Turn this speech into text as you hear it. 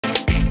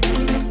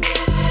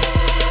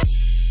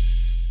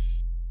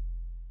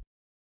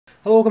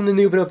Hello, welcome to a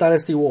new video of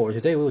Dynasty War.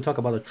 Today we will talk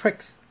about the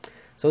tricks.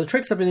 So the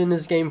tricks have been in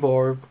this game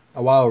for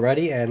a while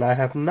already, and I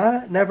have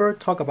never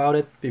talked about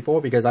it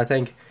before because I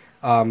think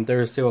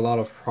there's still a lot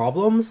of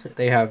problems.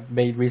 They have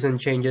made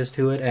recent changes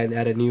to it and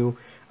added new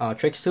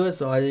tricks to it.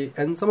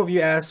 And some of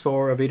you asked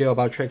for a video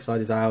about tricks, so I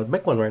decided I would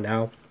make one right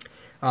now.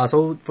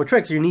 So for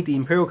tricks, you need the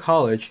Imperial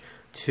College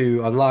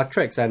to unlock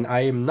tricks, and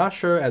I am not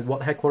sure at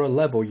what headquarter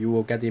level you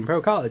will get the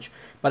Imperial College,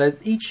 but at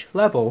each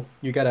level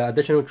you get an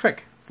additional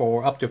trick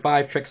for up to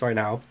 5 tricks right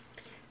now.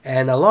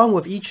 And along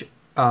with each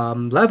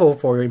level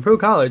for your Imperial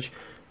College,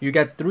 you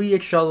get 3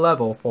 extra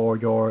level for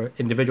your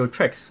individual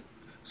tricks.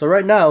 So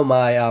right now,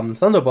 my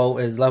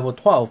Thunderbolt is level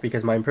 12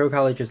 because my Imperial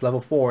College is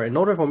level 4. In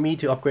order for me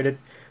to upgrade it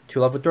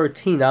to level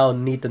 13, I'll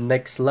need the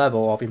next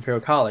level of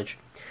Imperial College.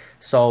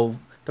 So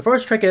the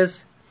first trick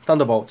is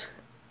Thunderbolt.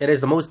 It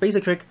is the most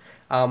basic trick,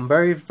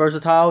 very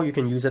versatile. You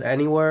can use it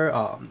anywhere,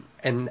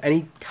 in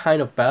any kind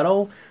of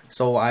battle.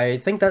 So I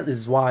think that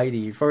is why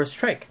the first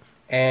trick.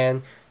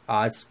 And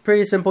it's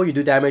pretty simple. You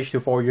do damage to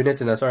 4 units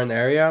in a certain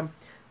area,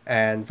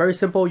 and very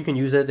simple. You can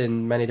use it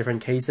in many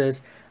different cases.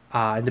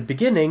 In the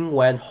beginning,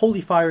 when Holy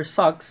Fire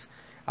sucks,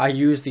 I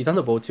use the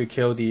Thunderbolt to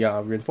kill the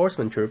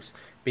reinforcement troops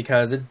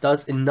because it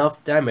does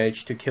enough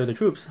damage to kill the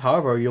troops.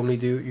 However, you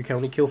can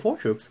only kill 4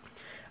 troops.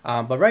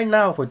 But right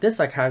now, for this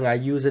account, I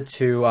use it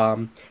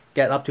to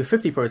get up to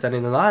 50%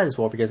 in Alliance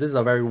War because this is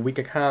a very weak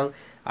account.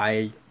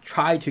 I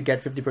try to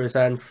get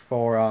 50%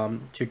 for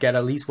to get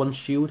at least 1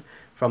 shield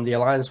from the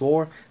Alliance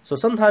War. So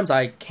sometimes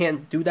I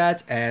can't do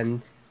that,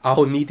 and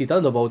I'll need the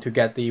Thunderbolt to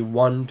get the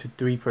 1 to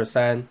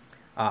 3%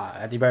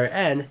 at the very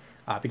end,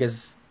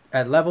 because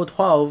at level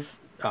 12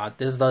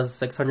 this does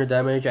 600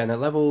 damage, and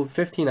at level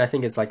 15 I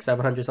think it's like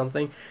 700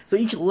 something. So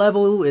each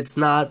level it's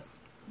not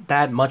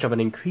that much of an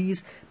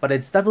increase, but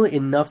it's definitely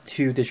enough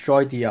to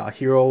destroy the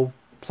hero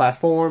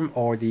platform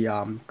or the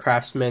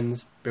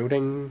craftsman's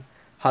building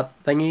hut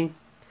thingy.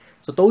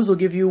 So those will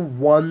give you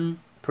 1%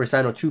 or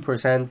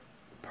 2%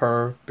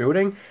 per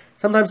building.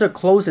 Sometimes they're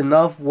close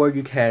enough where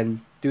you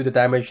can do the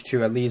damage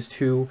to at least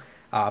 2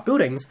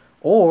 buildings,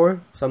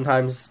 or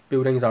sometimes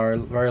buildings are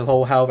very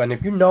low health, and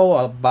if you know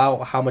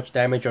about how much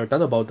damage your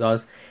Thunderbolt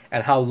does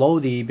and how low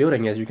the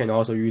building is, you can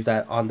also use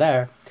that on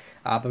there.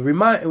 But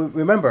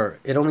remember,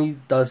 it only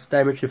does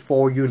damage to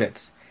 4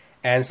 units,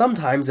 and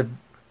sometimes if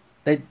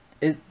the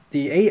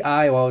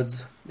AI, well,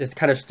 it's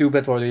kind of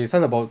stupid for the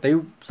Thunderbolt.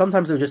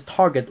 Sometimes they'll just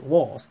target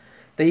walls.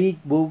 They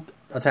will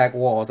attack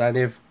walls, and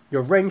if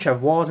your range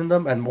have walls in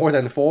them and more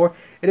than 4,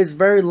 it is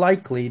very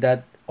likely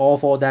that all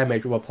 4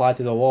 damage will apply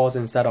to the walls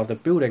instead of the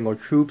building or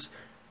troops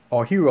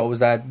or heroes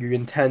that you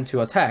intend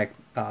to attack.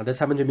 This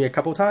happened to me a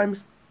couple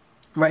times.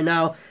 Right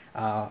now,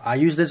 I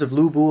use this with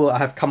Lubu. I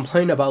have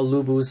complained about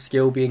Lubu's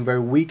skill being very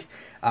weak.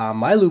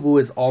 My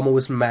Lubu is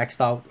almost maxed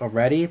out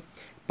already,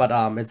 but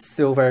it's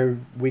still very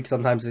weak.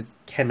 Sometimes it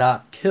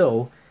cannot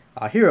kill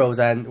heroes,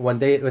 and when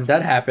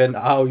that happens,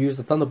 I'll use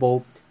the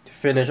Thunderbolt to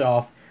finish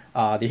off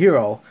the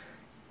hero.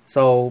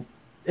 So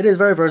it is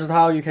very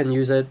versatile. You can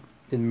use it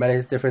in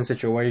many different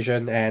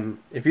situations, and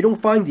if you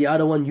don't find the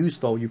other one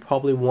useful, you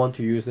probably want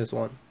to use this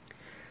one.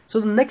 So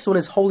the next one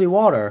is Holy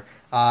Water.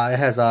 It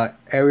has an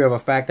area of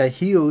effect that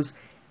heals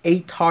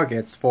 8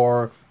 targets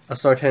for a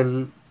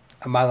certain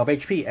amount of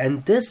HP,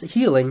 and this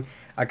healing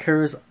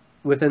occurs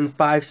within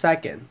 5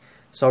 seconds.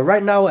 So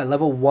right now at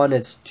level 1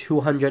 it's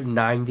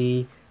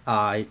 290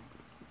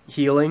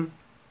 healing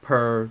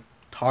per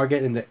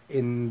target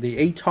in the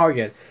 8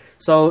 target.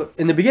 So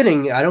in the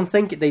beginning, I don't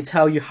think they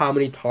tell you how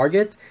many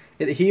targets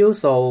it heals,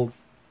 so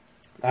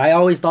I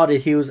always thought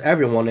it heals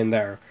everyone in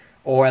there,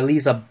 or at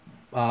least a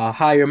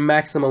higher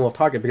maximum of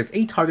target, because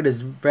 8 target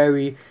is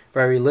very,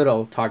 very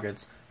little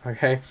targets,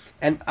 okay?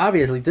 And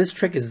obviously this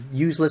trick is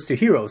useless to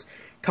heroes.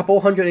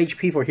 Couple hundred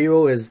HP for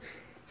hero is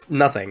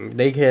nothing.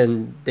 They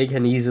can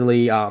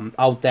easily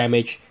out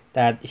damage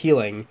that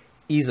healing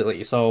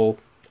easily, so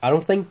I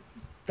don't think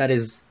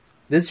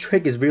this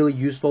trick is really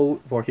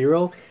useful for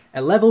hero.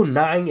 At level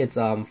 9, it's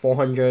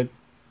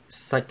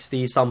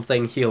 460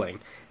 something healing.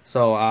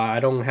 So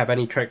I don't have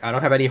any trick. I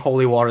don't have any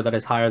holy water that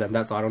is higher than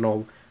that. So I don't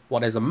know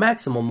what is the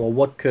maximum or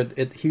what could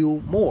it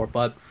heal more.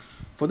 But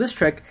for this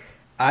trick,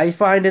 I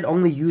find it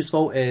only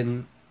useful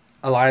in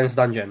Alliance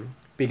Dungeon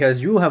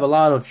because you have a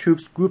lot of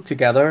troops grouped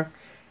together,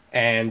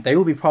 and they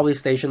will be probably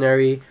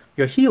stationary.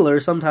 Your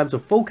healers sometimes will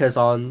focus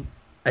on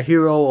a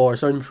hero or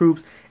certain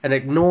troops and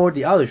ignore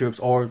the other troops,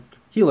 or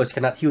healers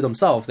cannot heal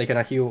themselves. They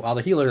cannot heal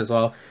other healers as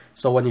well.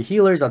 So when your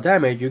healers are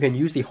damaged, you can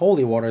use the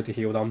holy water to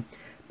heal them.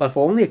 But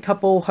for only a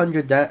couple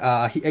hundred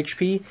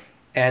HP,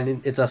 and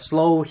it's a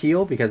slow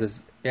heal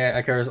because it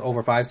occurs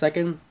over 5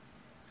 seconds,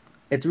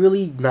 it's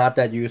really not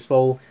that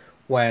useful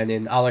when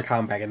in other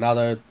combat, in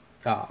other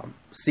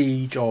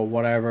siege or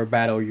whatever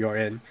battle you're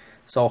in.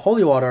 So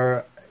holy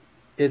water,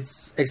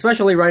 it's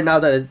especially right now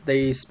that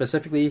they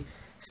specifically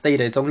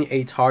stated it's only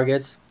 8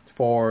 targets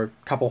for a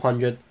couple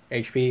hundred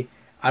HP.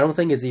 I don't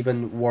think it's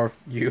even worth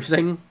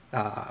using.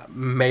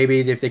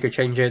 Maybe if they could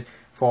change it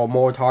for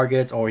more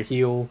targets or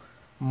heal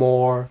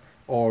more,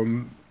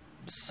 or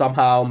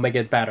somehow make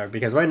it better,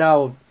 because right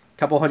now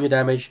couple hundred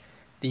damage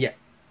the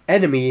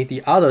enemy,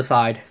 the other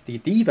side, the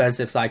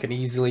defensive side, can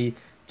easily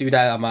do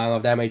that amount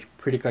of damage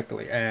pretty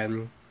quickly.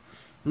 And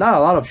not a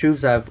lot of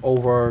troops have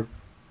over a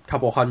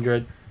couple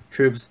hundred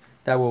troops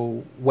that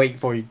will wait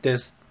for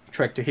this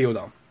trick to heal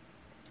them.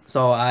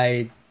 So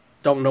I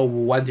don't know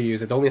when to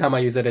use it. The only time I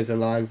use it is in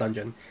Lion's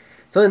Dungeon.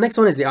 So the next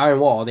one is the Iron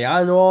Wall. The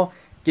Iron Wall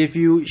gives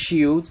you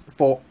shield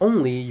for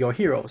only your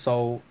hero.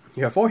 So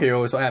you have 4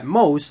 heroes, so at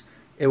most,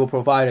 it will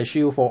provide a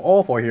shield for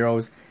all 4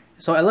 heroes.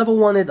 So at level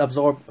 1, it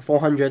absorbs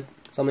 400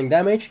 something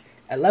damage.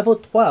 At level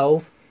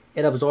 12,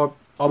 it absorbs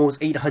almost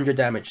 800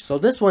 damage. So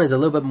this one is a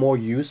little bit more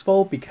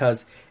useful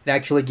because it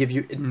actually gives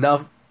you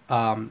enough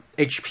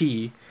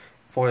HP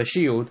for the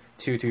shield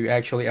to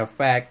actually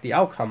affect the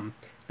outcome.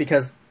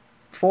 Because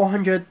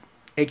 400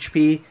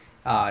 HP,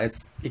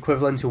 it's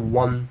equivalent to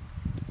 1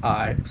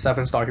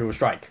 7-star hero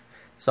strike.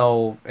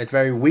 So it's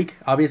very weak.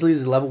 Obviously,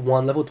 it's level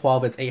 1, level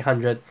 12, it's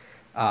 800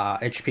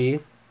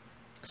 HP.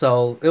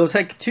 So it will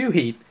take 2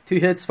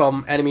 hits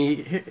from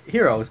enemy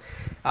heroes.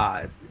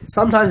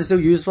 Sometimes it's still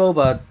useful,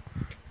 but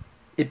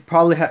I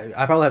probably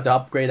have to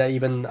upgrade that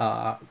even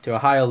to a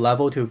higher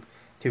level to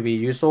be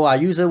useful. I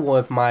use it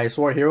with my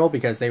sword hero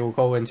because they will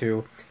go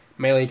into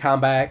melee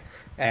combat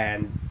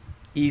and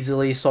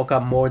easily soak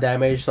up more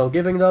damage. So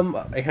giving them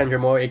 800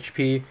 more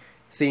HP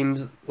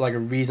seems like a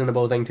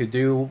reasonable thing to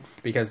do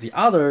because the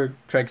other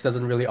tricks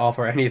doesn't really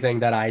offer anything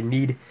that I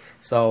need.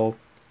 So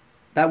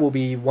that will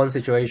be one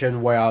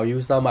situation where I'll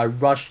use them. I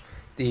rush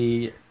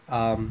the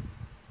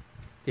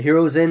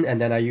heroes in and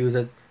then I use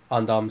it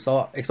on them.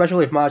 So especially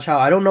with Ma Chao,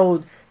 I don't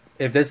know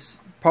if this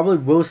probably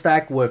will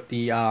stack with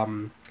the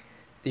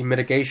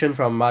mitigation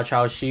from Ma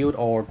Chao's shield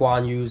or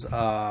Guan Yu's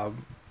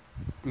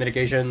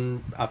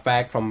mitigation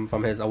effect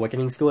from his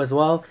awakening skill as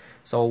well.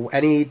 So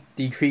any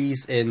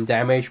decrease in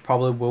damage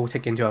probably will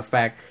take into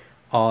effect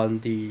on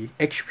the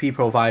HP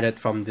provided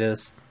from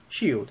this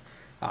shield.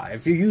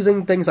 If you're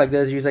using things like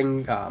this,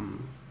 using a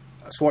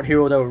sword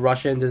hero that will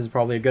rush in, this is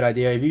probably a good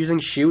idea. If you're using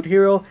shield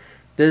hero,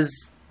 this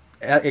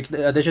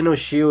additional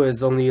shield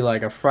is only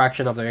like a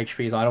fraction of their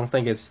HP, so I don't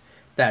think it's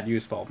that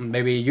useful.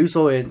 Maybe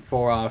useful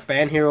for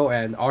fan hero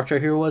and archer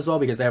hero as well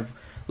because they have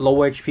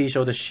lower HP,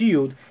 so the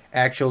shield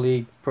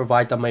actually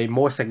provide them a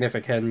more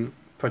significant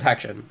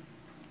protection.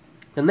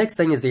 The next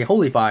thing is the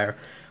Holy Fire.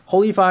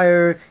 Holy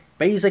Fire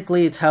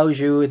basically tells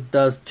you it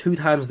does 2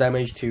 times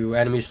damage to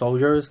enemy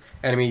soldiers,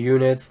 enemy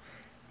units.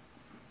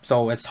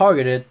 So it's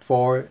targeted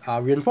for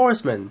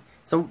reinforcement.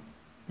 So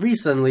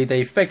recently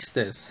they fixed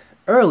this.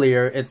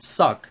 Earlier it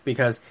sucked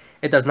because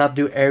it does not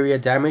do area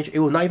damage. It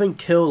will not even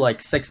kill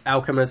like 6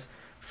 alchemists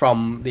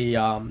from the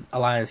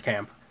Alliance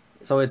camp.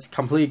 So it's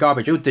completely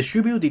garbage. It will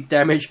distribute the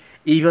damage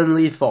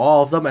evenly for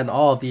all of them, and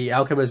all of the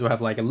alchemists will have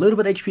like a little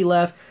bit HP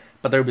left,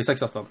 but there will be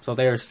 6 of them. So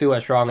they are still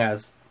as strong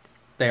as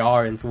they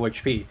are in full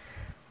HP.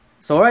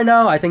 So right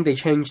now, I think they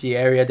changed the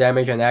area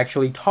damage and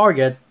actually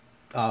target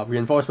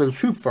reinforcement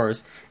troop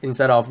first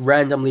instead of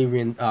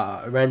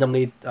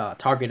randomly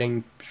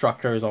targeting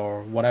structures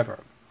or whatever.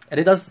 And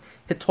it does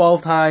hit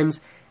 12 times,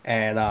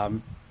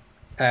 and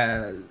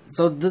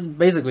so this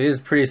basically is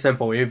pretty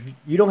simple. If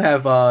you don't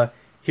have a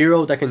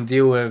hero that can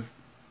deal with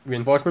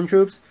reinforcement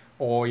troops,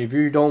 or if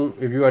you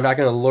are not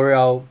going to lure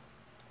out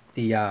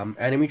the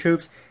enemy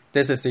troops,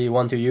 this is the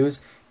one to use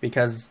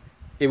because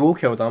it will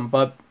kill them,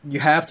 but you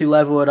have to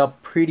level it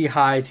up pretty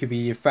high to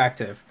be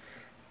effective.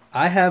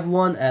 I have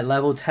one at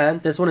level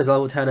 10. This one is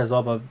level 10 as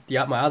well, but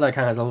my other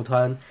account has level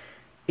 10.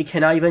 It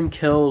cannot even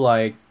kill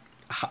like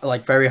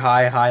very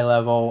high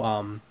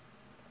level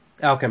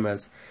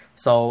alchemists.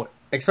 So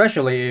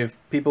especially if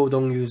people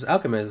don't use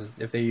alchemists,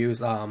 if they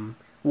use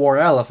war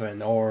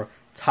elephant or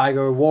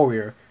tiger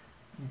warrior,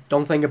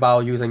 don't think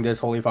about using this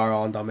holy fire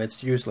on them.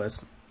 It's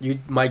useless. You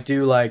might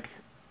do like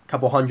a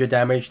couple hundred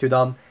damage to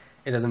them.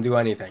 It doesn't do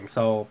anything.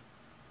 So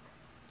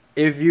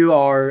if you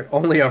are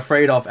only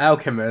afraid of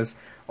alchemists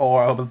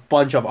or a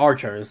bunch of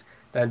archers,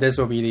 then this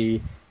will be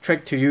the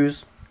trick to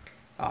use.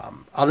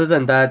 Other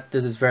than that,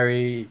 this is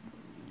very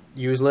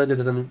useless. It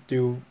doesn't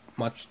do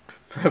much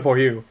for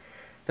you.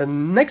 The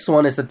next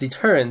one is the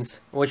deterrence,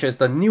 which is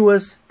the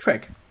newest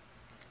trick.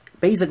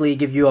 Basically,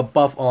 give you a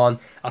buff on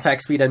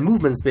attack speed and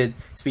movement speed,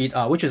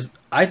 which is,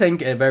 I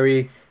think, a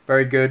very,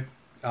 very good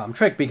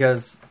trick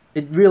because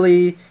it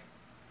really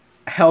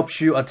helps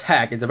you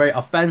attack. It's a very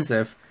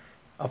offensive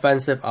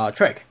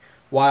trick.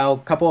 While a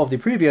couple of the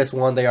previous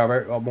one, they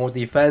are more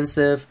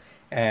defensive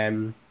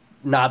and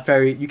not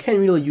very. You can't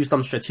really use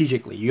them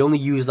strategically. You only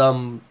use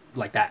them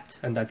like that,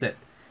 and that's it.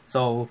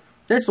 So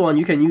this one,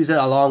 you can use it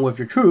along with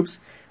your troops.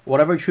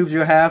 Whatever troops you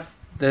have,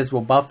 this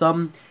will buff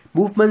them.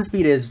 Movement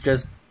speed is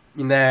just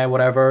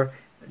whatever.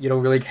 You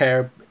don't really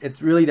care.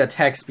 It's really the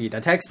attack speed.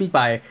 Attack speed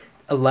by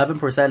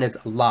 11%, it's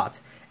a lot.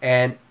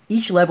 And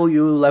each level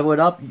you level it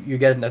up, you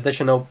get an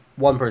additional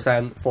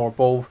 1% for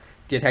both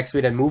the attack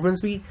speed and movement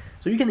speed.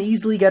 So you can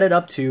easily get it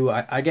up to,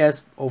 I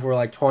guess, over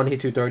like 20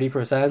 to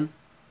 30%,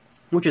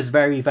 which is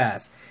very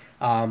fast.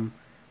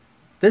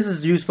 This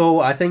is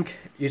useful, I think,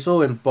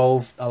 useful in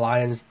both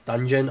Alliance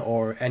Dungeon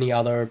or any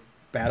other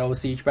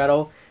siege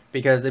battle,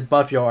 because it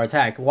buffs your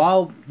attack.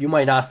 While you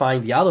might not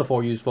find the other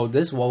 4 useful,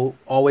 this will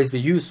always be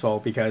useful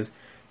because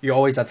you're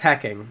always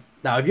attacking.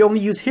 Now, if you only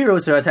use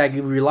heroes to attack,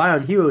 you rely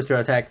on heroes to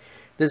attack,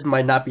 this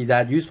might not be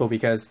that useful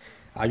because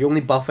you're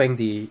only buffing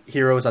the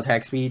hero's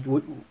attack speed,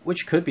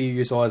 which could be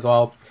useful as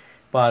well.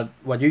 But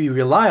when you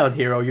rely on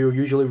hero, you're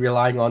usually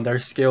relying on their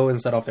skill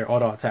instead of their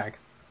auto attack.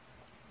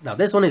 Now,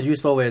 this one is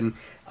useful in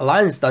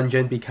Alliance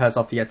Dungeon because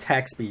of the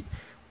attack speed.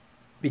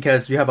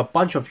 Because you have a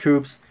bunch of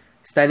troops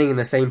standing in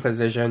the same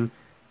position,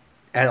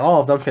 and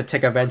all of them can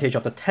take advantage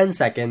of the 10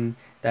 second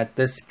that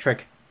this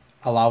trick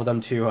allows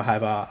them to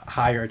have a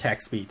higher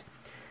attack speed.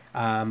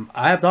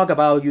 I have talked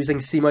about using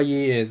Sima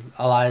Yi in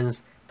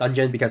Alliance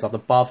Dungeon because of the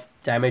buff,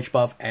 damage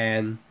buff,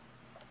 and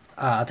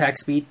attack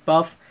speed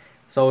buff.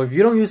 So if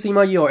you don't use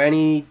Sima Yi or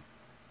any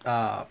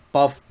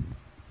buff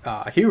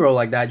hero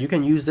like that, you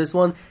can use this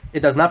one. It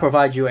does not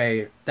provide you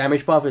a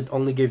damage buff, it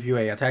only gives you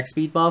a attack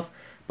speed buff,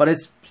 but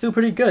it's still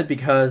pretty good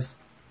because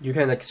you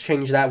can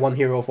exchange that one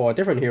hero for a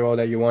different hero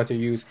that you want to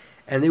use,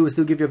 and it will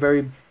still give you a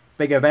very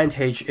big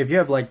advantage. If you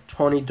have like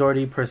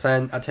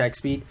 20-30% attack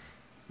speed,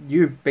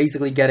 you're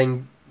basically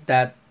getting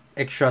that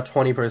extra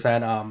 20%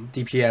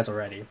 DPS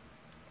already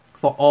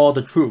for all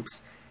the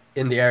troops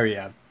in the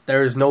area.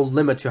 There is no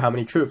limit to how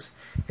many troops.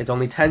 It's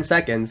only 10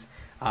 seconds.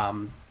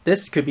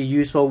 This could be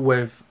useful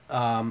with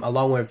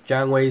along with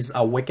Jiang Wei's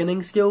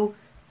Awakening skill.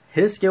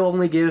 His skill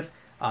only give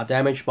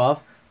damage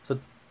buff. So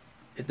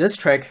this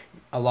trick,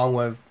 along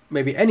with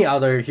maybe any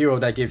other hero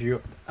that give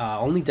you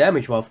only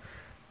damage buff,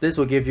 this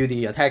will give you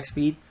the attack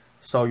speed.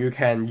 So you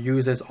can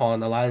use this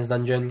on Alliance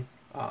Dungeon.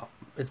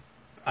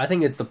 I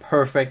think it's the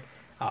perfect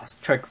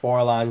trick for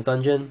Alliance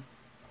Dungeon.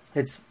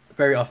 It's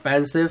very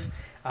offensive.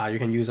 You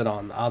can use it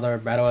on other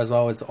battle as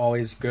well. It's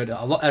always good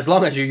as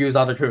long as you use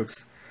other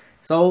troops.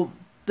 So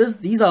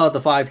these are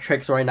the 5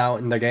 tricks right now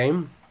in the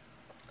game.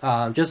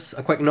 Just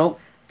a quick note,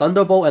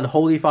 Thunderbolt and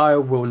Holy Fire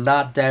will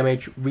not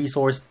damage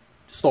resource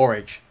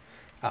storage.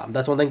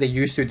 That's one thing they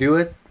used to do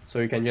it, so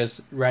you can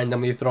just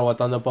randomly throw a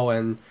Thunderbolt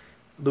and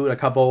loot a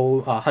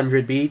couple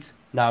 100 beads.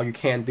 Now you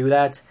can't do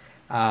that.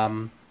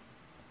 The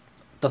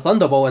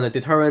Thunderbolt and the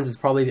Deterrence is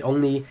probably the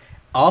only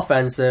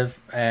offensive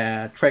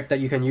trick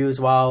that you can use,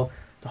 while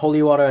the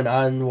Holy Water and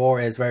Iron War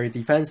is very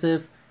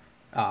defensive.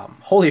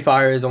 Holy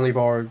Fire is only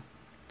for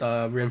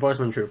the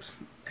reinforcement troops,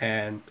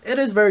 and it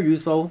is very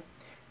useful,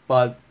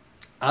 but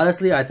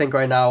honestly I think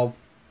right now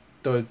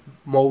the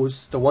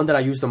one that I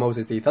use the most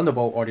is the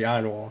Thunderbolt or the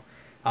Iron Wall.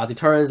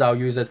 Deterrence,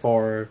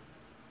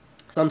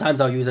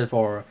 sometimes I'll use it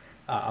for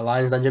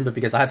Alliance Dungeon, but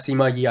because I have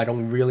Sima Yi, I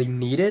don't really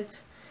need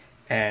it,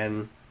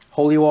 and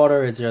Holy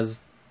Water is just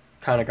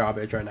kind of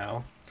garbage right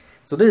now.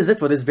 So this is it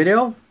for this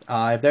video.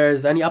 If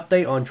there's any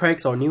update on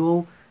tricks or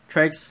new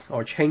tricks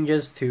or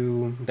changes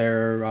to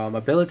their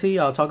ability,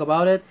 I'll talk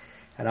about it.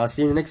 And I'll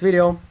see you in the next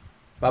video.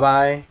 Bye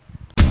bye.